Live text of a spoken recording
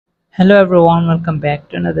Hello everyone, welcome back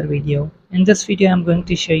to another video. In this video I'm going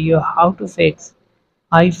to show you how to fix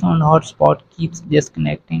iPhone hotspot keeps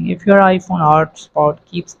disconnecting. If your iPhone hotspot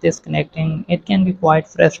keeps disconnecting, it can be quite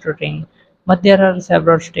frustrating, but there are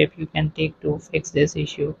several steps you can take to fix this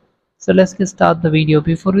issue. So let's get start the video.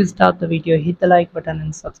 Before we start the video, hit the like button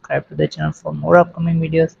and subscribe to the channel for more upcoming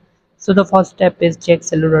videos. So the first step is check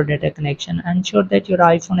cellular data connection. Ensure that your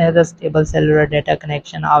iPhone has a stable cellular data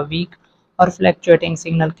connection. A weak or fluctuating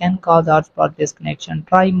signal can cause hotspot disconnection.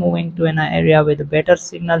 Try moving to an area with a better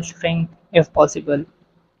signal strength if possible.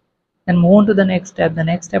 Then move on to the next step. The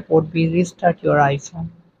next step would be restart your iPhone.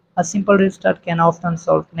 A simple restart can often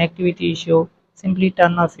solve connectivity issue. Simply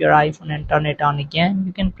turn off your iPhone and turn it on again.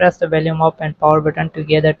 You can press the volume up and power button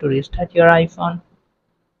together to restart your iPhone.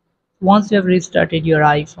 Once you have restarted your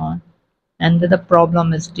iPhone and the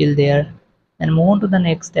problem is still there, then move on to the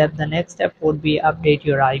next step. The next step would be update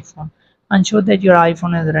your iPhone. Ensure that your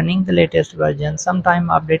iPhone is running the latest version. Sometime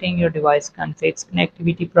updating your device can fix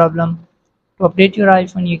connectivity problem. To update your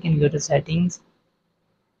iPhone, you can go to settings,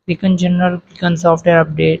 click on general, click on software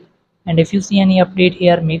update, and if you see any update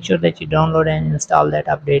here, make sure that you download and install that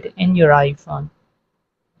update in your iPhone.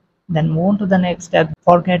 Then move on to the next step,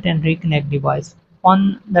 forget and reconnect device.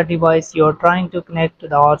 On the device you are trying to connect to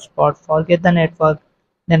the hotspot, forget the network,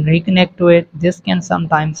 then reconnect to it. This can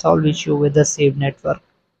sometimes solve issue with the saved network.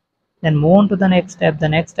 Then move on to the next step. The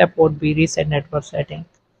next step would be reset network setting.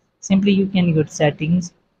 Simply you can go to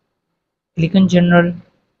settings, click on general,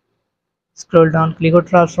 scroll down, click on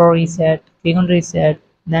transfer reset, click on reset,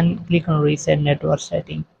 then click on reset network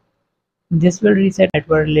setting. This will reset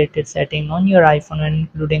network related setting on your iPhone,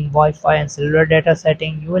 including Wi-Fi and cellular data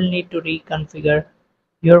setting. You will need to reconfigure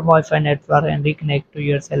your Wi-Fi network and reconnect to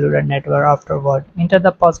your cellular network afterward. Enter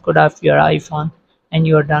the passcode of your iPhone and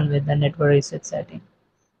you are done with the network reset setting.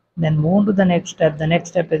 Then move on to the next step. The next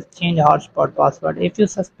step is change hotspot password. If you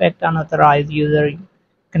suspect unauthorized user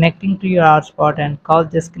connecting to your hotspot and cause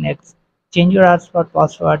disconnects, change your hotspot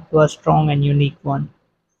password to a strong and unique one.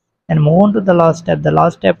 Then move on to the last step. The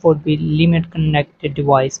last step would be limit connected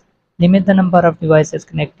device. Limit the number of devices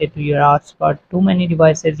connected to your hotspot. Too many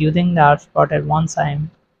devices using the hotspot at one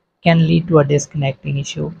time can lead to a disconnecting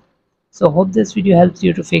issue. So hope this video helps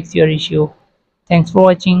you to fix your issue. Thanks for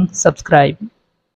watching. Subscribe.